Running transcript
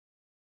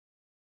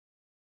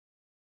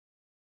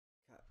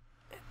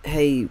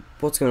Hey,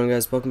 what's going on,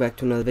 guys? Welcome back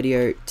to another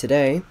video.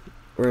 Today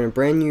we're in a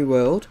brand new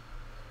world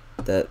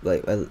that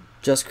I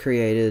just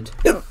created.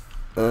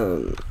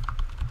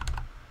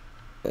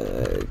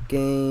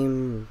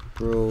 Game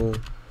rule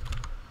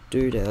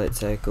do daylight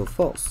cycle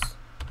false.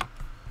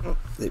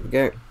 There we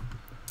go.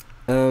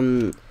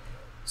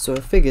 So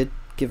I figured,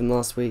 given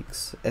last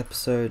week's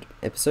episode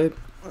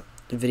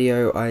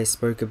video, I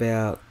spoke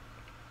about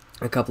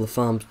a couple of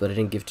farms, but I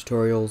didn't give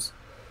tutorials,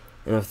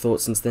 and I've thought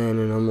since then,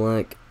 and I'm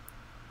like,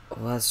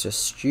 well, that's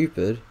just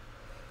stupid.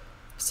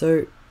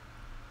 So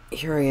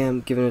here I am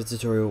giving a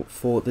tutorial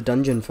for the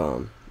dungeon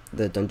farm,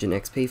 the dungeon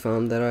XP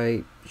farm that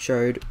I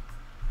showed.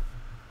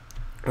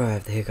 Oh, I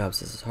have the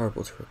hiccups, this is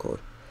horrible to record.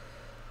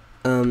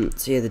 So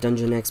yeah, the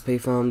dungeon XP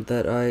farm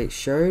that I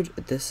showed,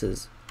 this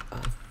is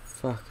a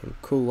fucking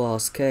cool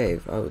ass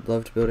cave. I would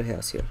love to build a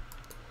house here.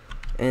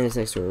 And it's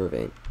next to a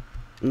ravine,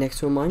 next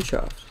to a mine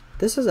shaft.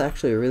 This is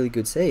actually a really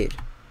good seed.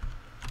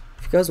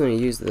 If you guys want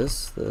to use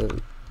this,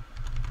 the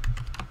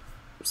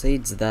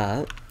seeds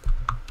that,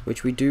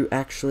 which we do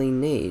actually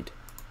need.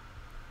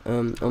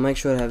 I'll make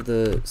sure to have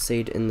the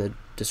seed in the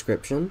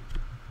description.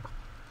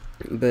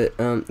 But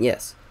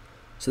yes,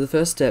 so the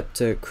first step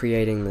to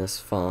creating this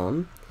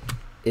farm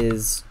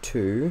is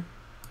to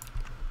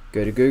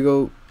go to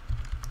Google,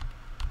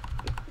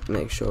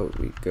 make sure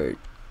we go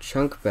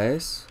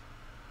Chunkbase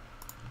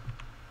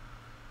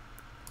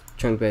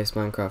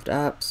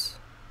Minecraft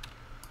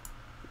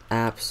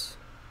apps,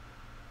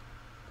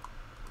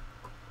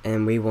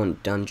 and we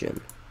want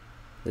dungeon.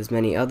 There's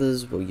many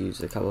others, we'll use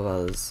a couple of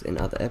others in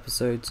other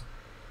episodes,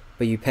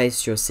 but you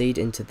paste your seed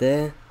into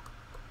there,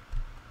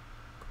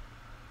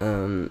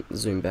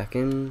 zoom back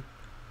in,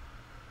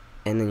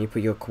 and then you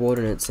put your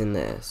coordinates in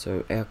there.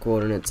 So our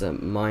coordinates are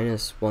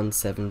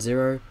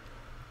 -170,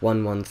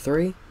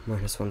 113,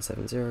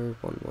 -170,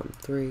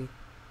 113,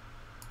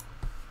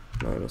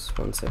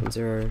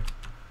 -170,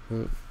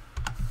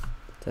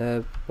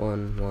 tab,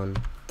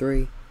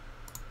 113,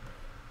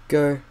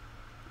 go,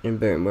 and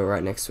boom, we're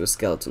right next to a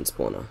skeleton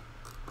spawner.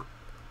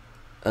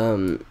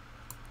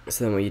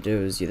 So then what you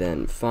do is you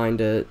then find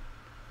it,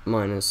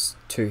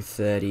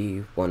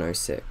 -230,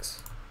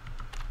 106,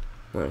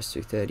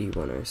 -230,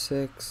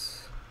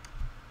 106,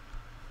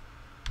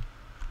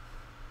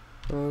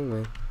 wrong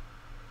way.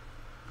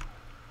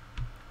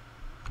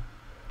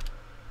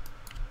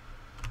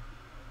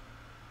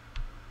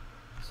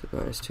 So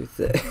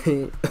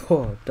 -230,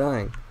 oh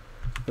dang,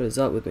 what is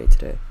up with me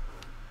today?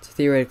 So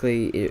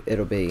theoretically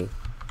it'll be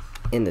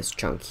in this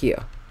chunk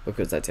here,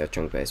 because that's how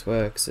chunk base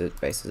works. It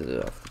bases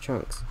it off the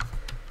chunks.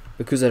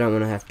 Because I don't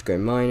want to have to go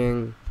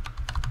mining,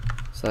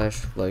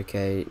 /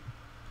 locate.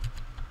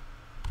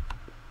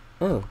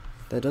 Oh,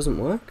 that doesn't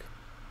work?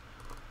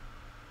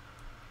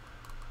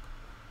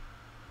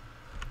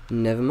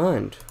 Never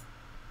mind.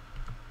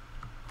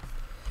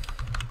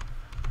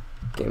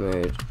 Game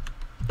mode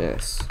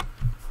yes,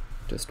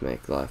 just to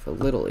make life a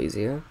little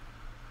easier,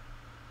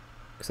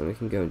 because then we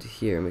can go into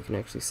here and we can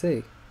actually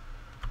see.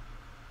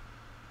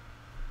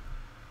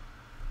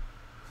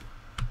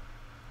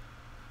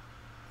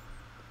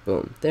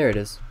 Boom, there it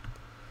is.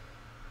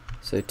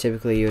 So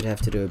typically you would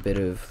have to do a bit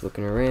of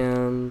looking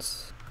around.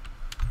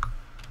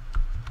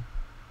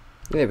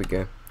 There we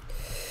go.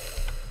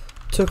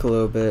 Took a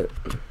little bit.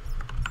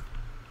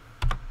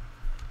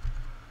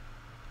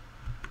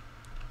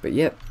 But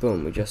yep,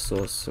 boom, we just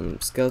saw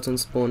some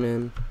skeletons spawn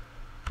in.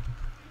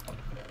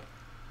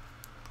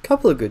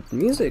 Couple of good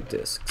music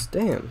discs,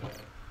 damn.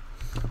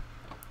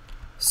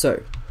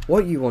 So,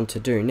 what you want to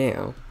do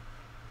now,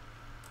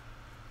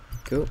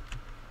 cool,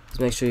 is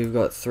make sure you've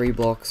got 3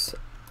 blocks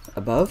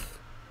above,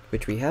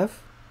 which we have.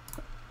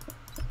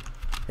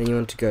 Then you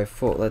want to go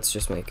for, let's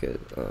just make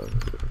it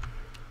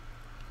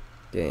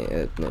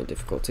no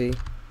difficulty.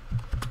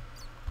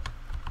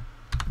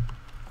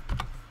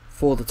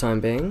 For the time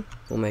being,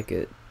 we'll make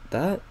it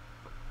that.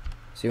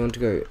 So you want to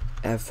go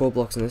have 4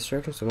 blocks in this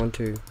direction, so 1,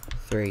 2,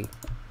 3,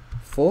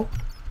 4.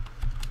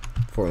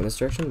 4 in this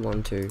direction,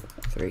 1, 2,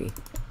 3,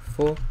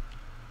 4.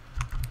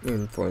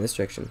 And 4 in this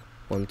direction,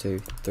 1, 2,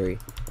 3,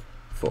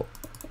 4.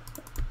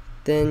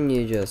 Then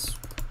you just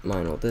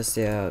mine all this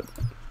out,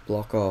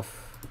 block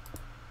off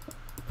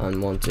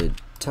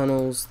unwanted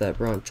tunnels that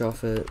branch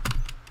off it.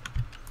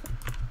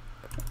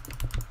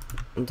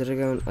 And did I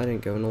go in? I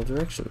didn't go in all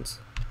directions.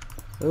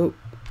 Oh,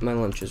 my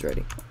lunch is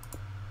ready.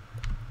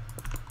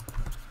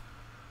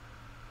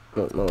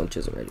 Well, my lunch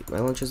isn't ready. My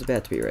lunch is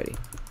about to be ready.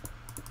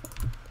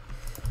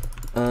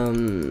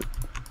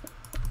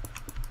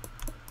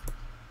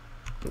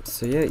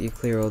 So yeah, you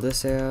clear all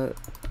this out.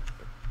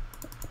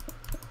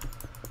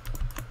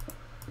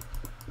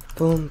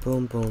 Boom,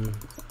 boom, boom.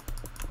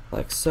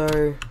 Like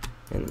so.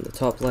 And then the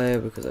top layer,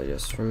 because I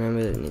just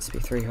remembered it needs to be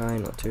 3 high,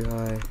 not 2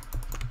 high.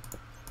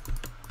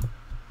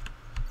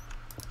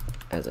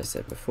 As I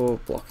said before,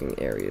 blocking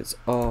areas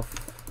off.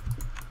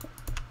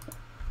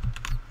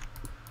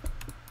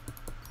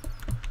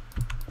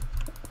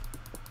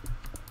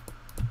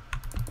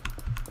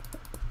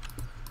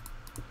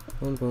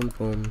 Boom, boom,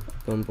 boom,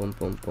 boom, boom,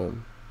 boom,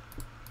 boom.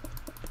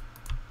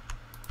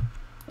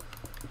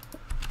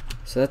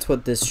 So that's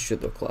what this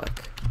should look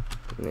like.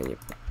 And then you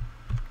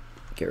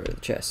get rid of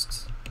the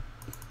chests.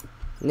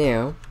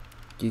 Now,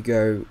 you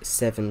go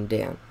 7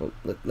 down. Well,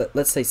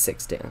 let's say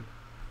 6 down.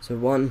 So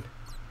 1,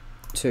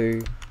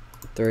 2,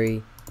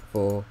 3,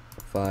 4,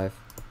 5,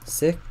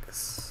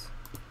 6.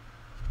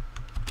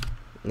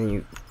 And then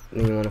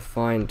you want to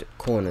find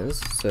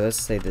corners. So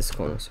let's say this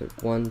corner. So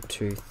 1,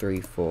 2,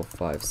 3, 4,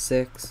 5,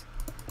 6.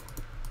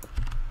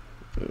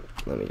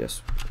 Let me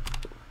just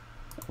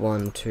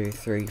 1, 2,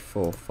 3,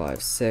 4,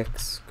 5,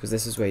 6. Because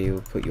this is where you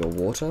will put your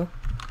water.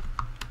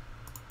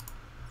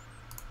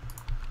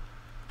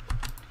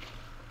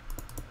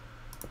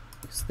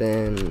 So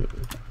then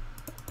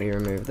we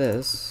remove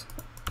this.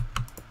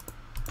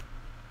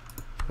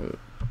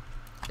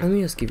 Let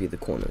me just give you the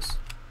corners.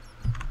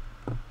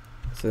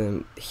 So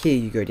then here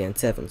you go down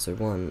 7. So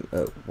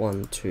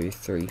 1, 2,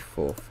 3,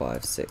 4,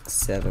 5, 6,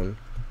 7.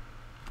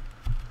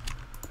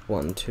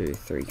 1, 2,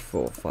 3,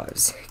 4, 5,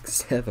 6,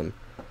 7.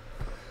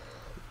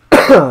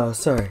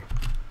 Sorry.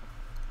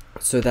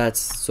 So that's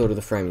sort of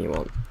the frame you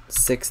want.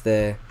 6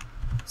 there,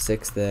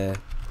 6 there.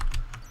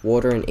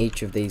 Water in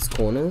each of these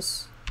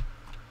corners.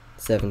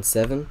 7,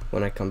 7.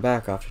 When I come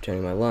back after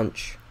turning my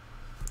lunch,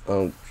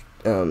 I'll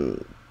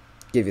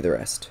give you the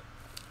rest.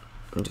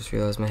 I just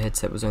realised my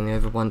headset was only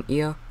over one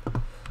ear.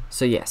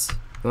 So yes,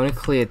 you want to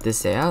clear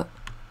this out.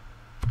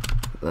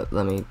 Let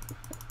me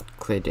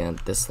clear down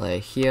this layer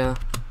here.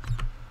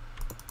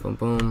 Boom,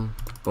 boom,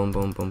 boom,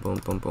 boom, boom, boom,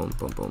 boom, boom,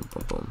 boom, boom,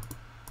 boom, boom.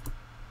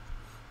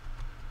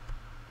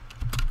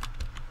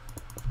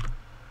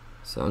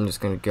 So I'm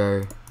just going to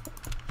go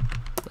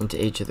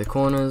into each of the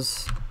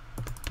corners.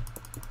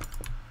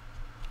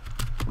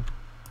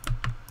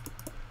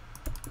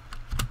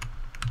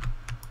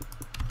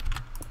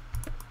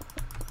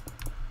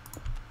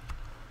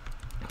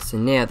 So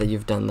now that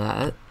you've done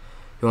that,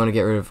 you want to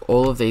get rid of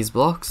all of these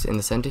blocks in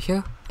the center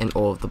here, and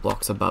all of the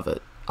blocks above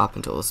it, up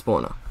until the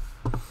spawner.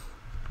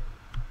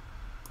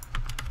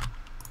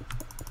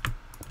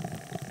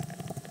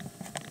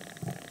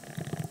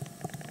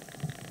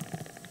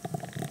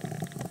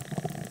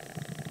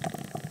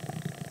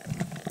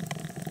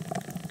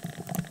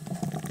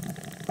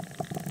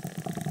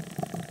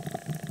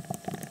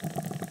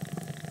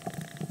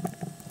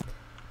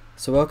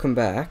 So welcome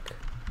back.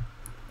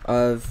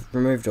 I've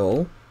removed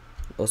all.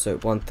 Also,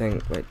 one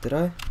thing, wait, did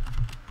I?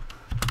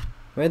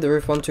 Made the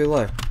roof one too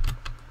low.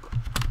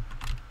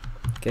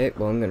 Okay,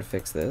 well I'm gonna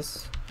fix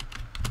this.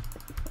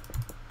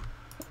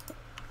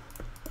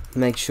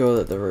 Make sure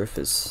that the roof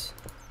is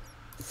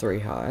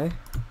 3 high.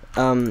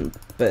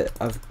 But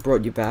I've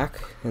brought you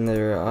back, and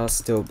there are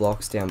still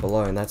blocks down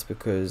below, and that's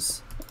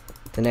because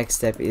the next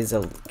step is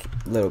a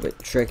little bit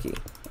tricky,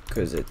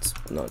 because it's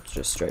not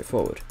just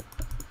straightforward.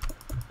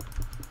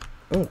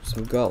 Oh,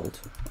 some gold.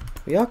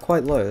 We are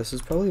quite low. This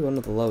is probably one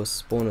of the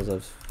lowest spawners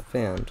I've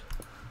found.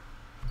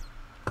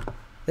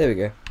 There we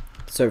go.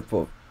 So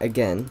for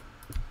again,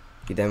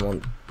 you then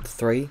want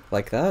 3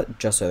 like that,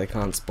 just so they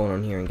can't spawn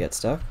on here and get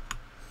stuck.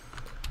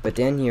 But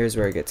down here is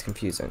where it gets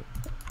confusing.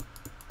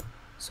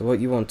 So what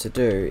you want to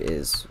do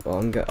is,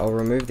 well, I'll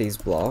remove these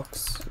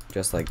blocks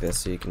just like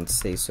this, so you can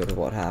see sort of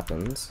what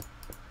happens.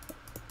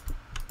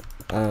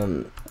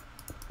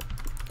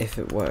 If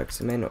it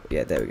works, it may not.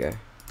 Yeah, there we go.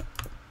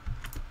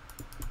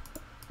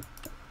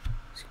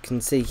 Can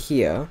see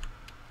here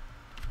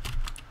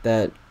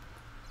that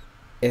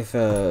if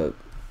a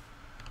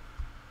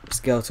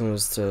skeleton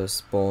was to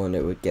spawn,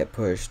 it would get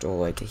pushed all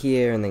the way to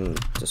here and then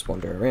just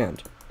wander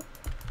around.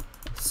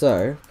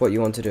 So what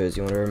you want to do is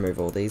you want to remove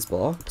all these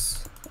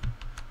blocks,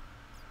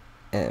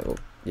 and well,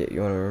 yeah,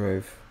 you want to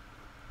remove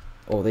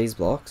all these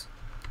blocks,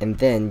 and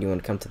then you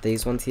want to come to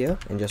these ones here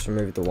and just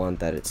remove the one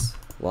that it's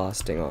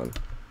lasting on.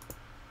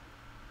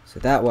 So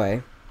that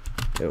way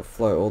it'll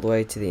flow all the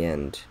way to the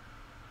end.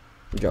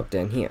 Drop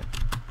down here.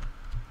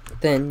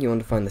 Then you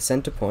want to find the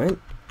center point,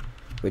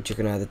 which you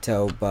can either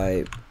tell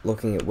by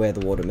looking at where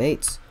the water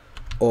meets,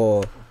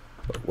 or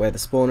where the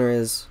spawner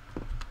is,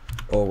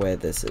 or where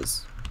this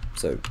is.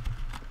 So,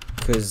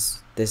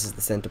 because this is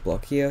the center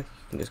block here,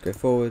 you can just go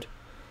forward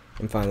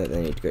and find that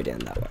they need to go down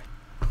that way.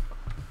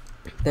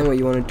 Then what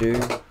you want to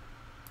do,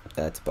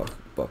 that's a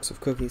box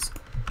of cookies.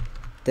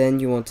 Then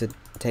you want to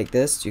take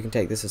this. You can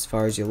take this as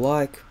far as you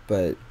like,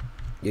 but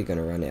you're going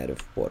to run out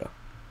of water.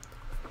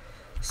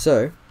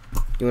 So,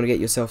 you want to get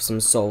yourself some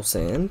soul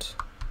sand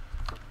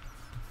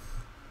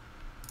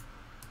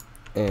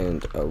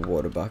and a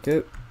water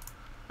bucket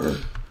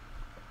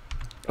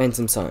and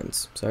some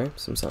signs.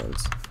 Some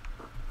signs.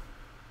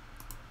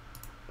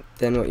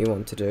 Then what you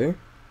want to do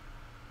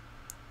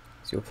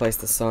is you'll place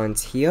the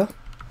signs here,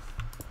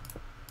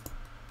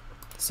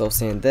 soul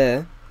sand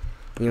there,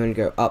 and you want to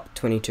go up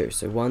 22.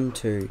 So 1,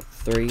 2,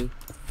 3,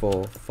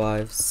 4,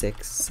 5,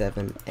 6,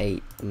 7,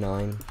 8,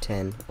 9,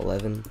 10,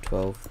 11,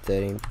 12,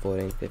 13,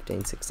 14,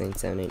 15, 16,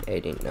 17,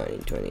 18, 19,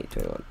 20,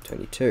 21,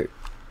 22.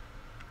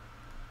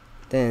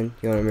 Then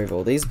you want to remove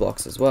all these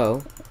blocks as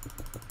well.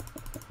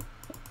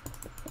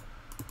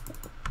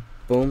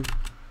 Boom.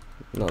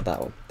 Not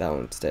that one. That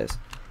one stays.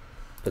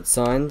 Put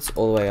signs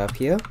all the way up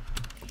here.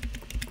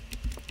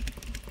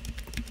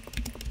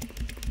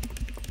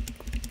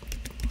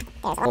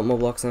 a lot more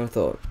blocks than I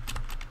thought.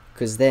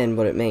 Because then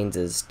what it means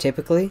is,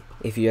 typically,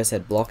 if you just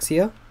had blocks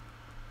here,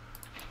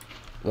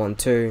 1,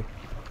 2,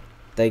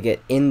 they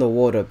get in the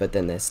water but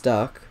then they're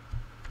stuck.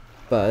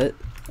 But,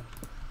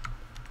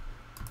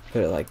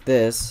 put it like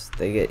this,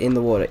 they get in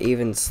the water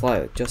even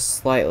slightly, just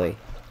slightly,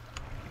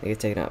 they get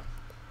taken up.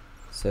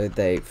 So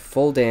they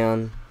fall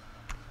down,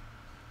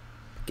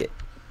 get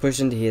pushed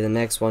into here, the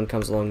next one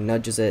comes along,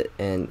 nudges it,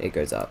 and it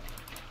goes up.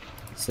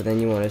 So then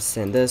you want to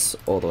send this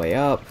all the way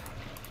up.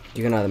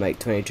 You can either make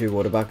 22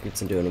 water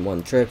buckets and do it in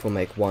one trip, or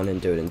make one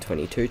and do it in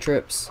 22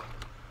 trips.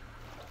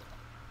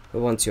 But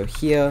once you're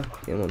here,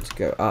 you want to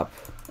go up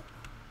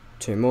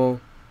 2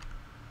 more,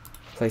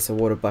 place a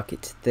water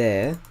bucket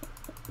there,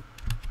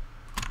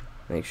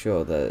 make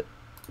sure that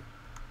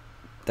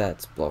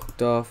that's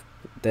blocked off,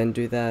 then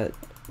do that.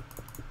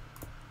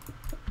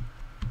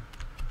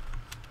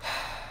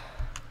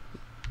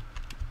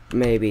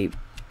 Maybe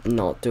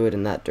not do it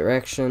in that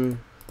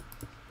direction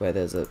where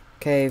there's a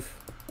cave.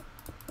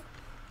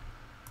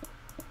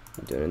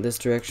 Do it in this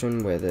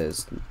direction where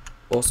there's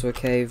also a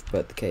cave,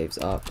 but the cave's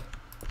up.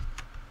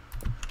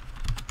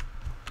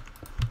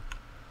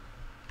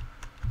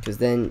 Because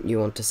then you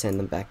want to send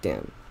them back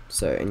down.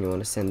 So, and you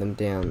want to send them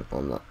down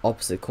on the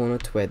opposite corner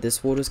to where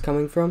this water's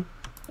coming from.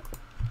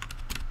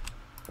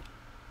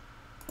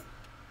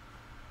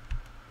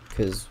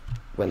 Because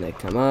when they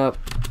come up,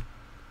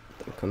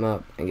 they'll come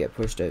up and get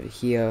pushed over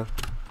here.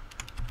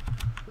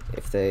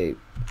 If they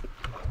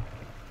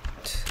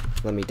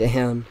let me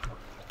down,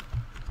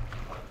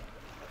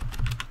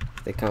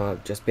 if they come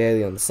up just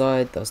barely on the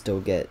side, they'll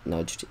still get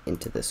nudged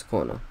into this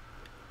corner.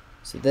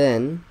 So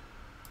then,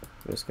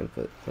 I'm just going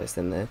to place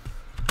them there.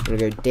 I'm going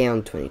to go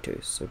down 22.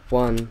 So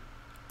 1,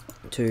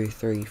 2,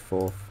 3,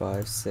 4,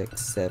 5,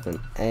 6, 7,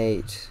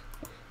 8,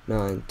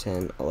 9,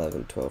 10,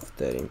 11, 12,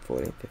 13,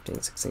 14,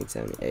 15, 16,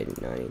 17, 18,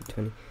 19,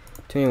 20,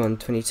 21,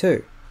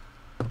 22.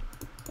 We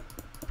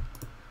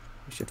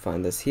should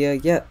find this here.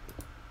 Yep.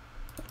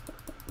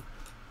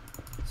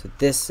 So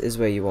this is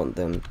where you want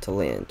them to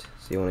land.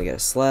 So you want to get a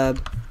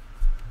slab.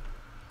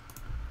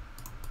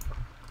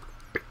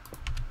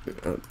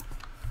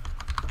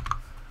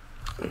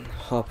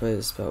 Hopper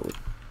is spelled with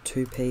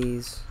 2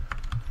 P's.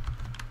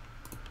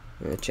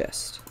 And a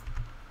chest.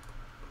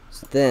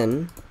 So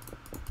then,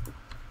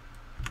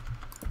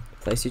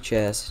 place your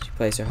chest, you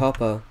place your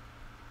hopper,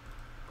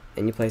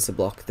 and you place a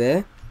block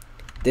there.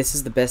 This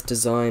is the best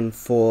design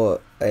for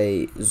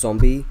a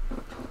zombie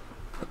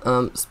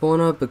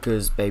spawner,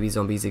 because baby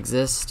zombies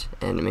exist,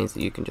 and it means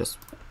that you can just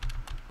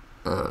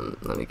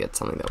let me get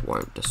something that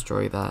won't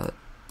destroy that.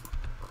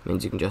 It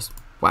means you can just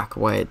whack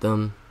away at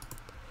them.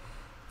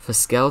 For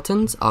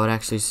skeletons, I would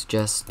actually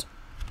suggest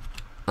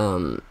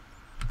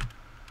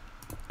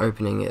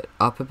opening it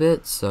up a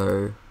bit,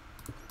 so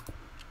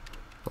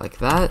like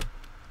that,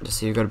 just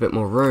so you've got a bit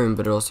more room,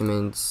 but it also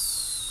means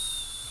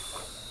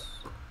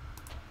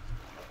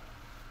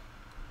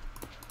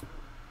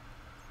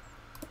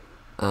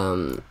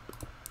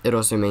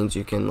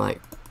you can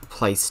like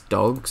place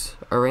dogs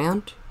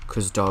around,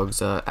 because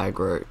dogs are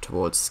aggro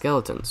towards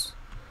skeletons.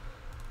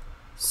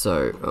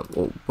 So,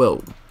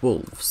 well,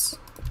 wolves.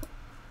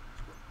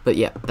 But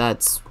yeah,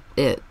 that's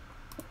it.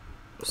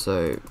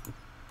 So,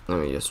 let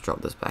me just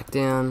drop this back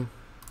down.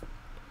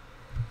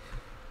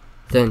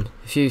 Then,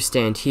 if you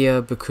stand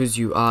here, because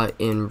you are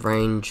in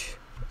range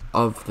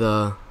of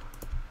the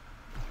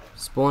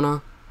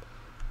spawner,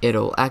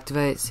 it'll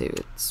activate. See,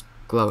 it's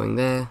glowing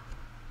there.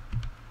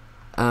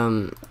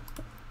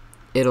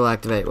 It'll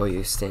activate while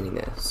you're standing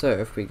there. So,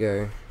 if we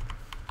go,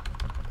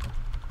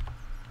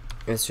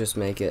 let's just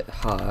make it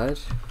hard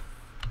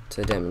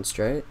to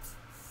demonstrate.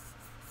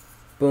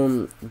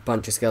 Boom, a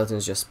bunch of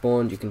skeletons just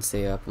spawned. You can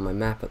see up on my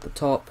map at the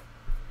top.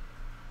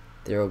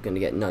 They're all going to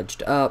get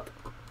nudged up,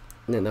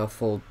 and then they'll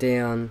fall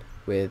down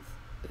with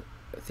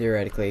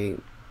theoretically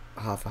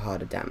half a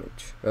heart of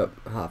damage,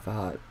 half a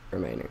heart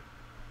remaining,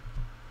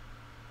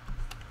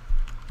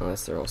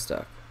 unless they're all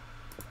stuck.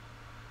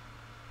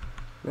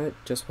 No,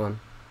 just one.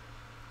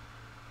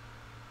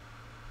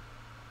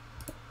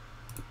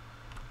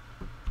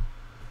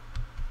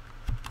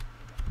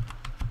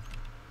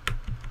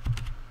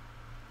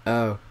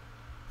 Oh.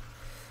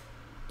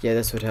 Yeah,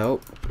 this would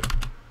help.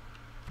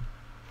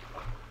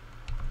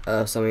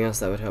 Something else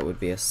that would help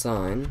would be a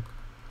sign.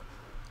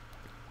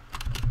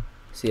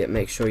 So yeah,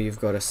 make sure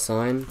you've got a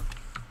sign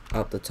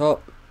up the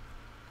top.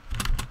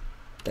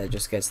 That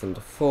just gets them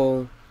to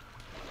fall.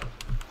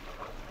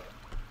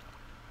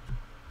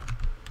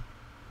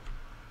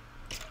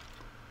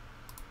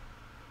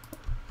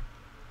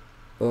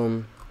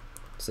 Boom.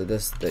 So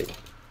this thing.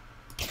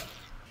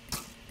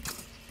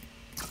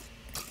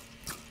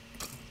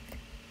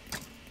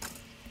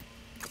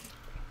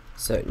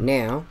 So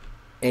now,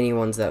 any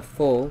ones that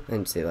fall,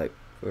 and see, like,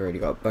 we already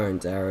got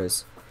bones,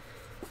 arrows.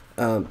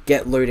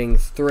 Get looting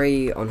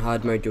 3 on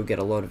hard mode. You'll get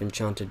a lot of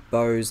enchanted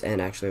bows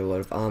and actually a lot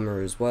of armor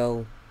as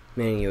well.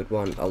 Meaning you would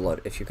want a lot,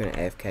 if you're going to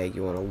AFK,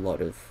 you want a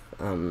lot of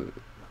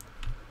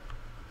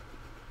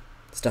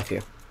stuff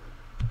here.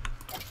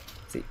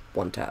 See,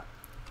 one tap.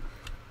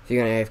 If If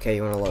you're going to AFK,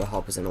 you want a lot of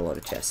hoppers and a lot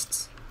of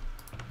chests.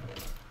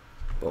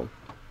 Boom.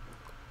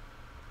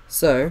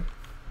 So,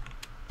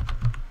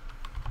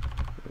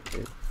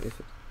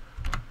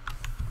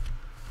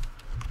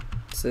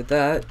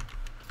 that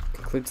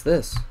concludes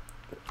this.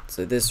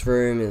 So this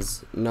room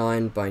is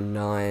 9 by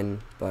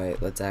 9 by,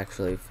 let's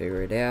actually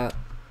figure it out.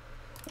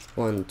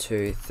 1,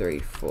 2, 3,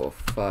 4,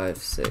 5,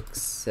 6,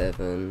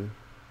 7,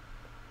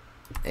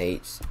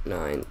 8,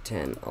 9,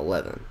 10,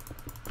 11.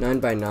 9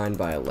 by 9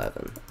 by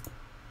 11.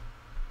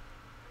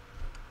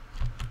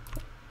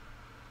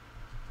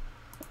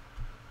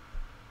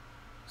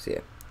 So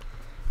yeah,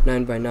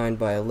 9 by 9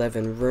 by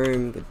 11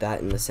 room with that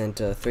in the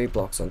center, 3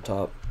 blocks on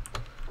top.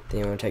 Then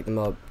you want to take them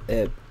up.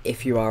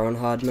 If you are on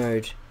hard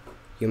mode,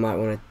 you might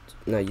want to.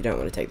 No, you don't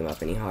want to take them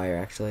up any higher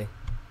actually,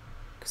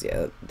 because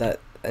yeah, that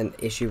an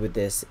issue with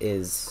this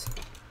is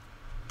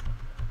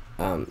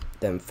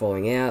them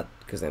falling out,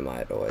 because they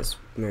might always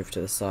move to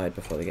the side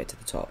before they get to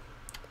the top.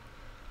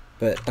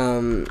 But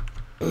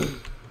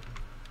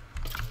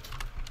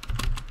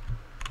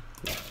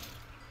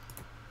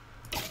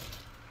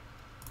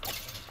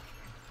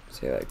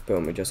see, like,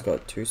 boom, we just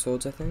got 2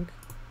 swords, I think.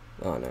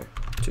 Oh no,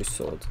 2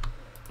 swords.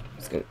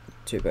 It's gonna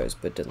 2 bows,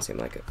 but it doesn't seem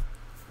like it.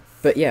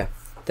 But yeah,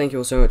 thank you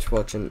all so much for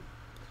watching.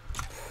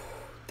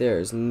 There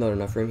is not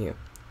enough room here.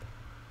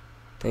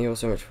 Thank you all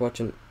so much for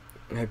watching.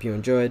 I hope you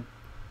enjoyed.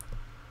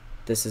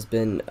 This has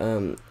been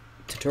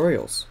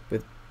tutorials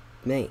with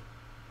me.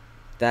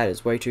 That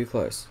is way too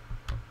close.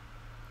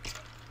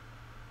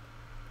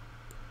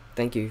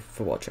 Thank you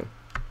for watching.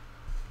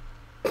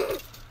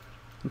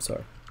 I'm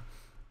sorry.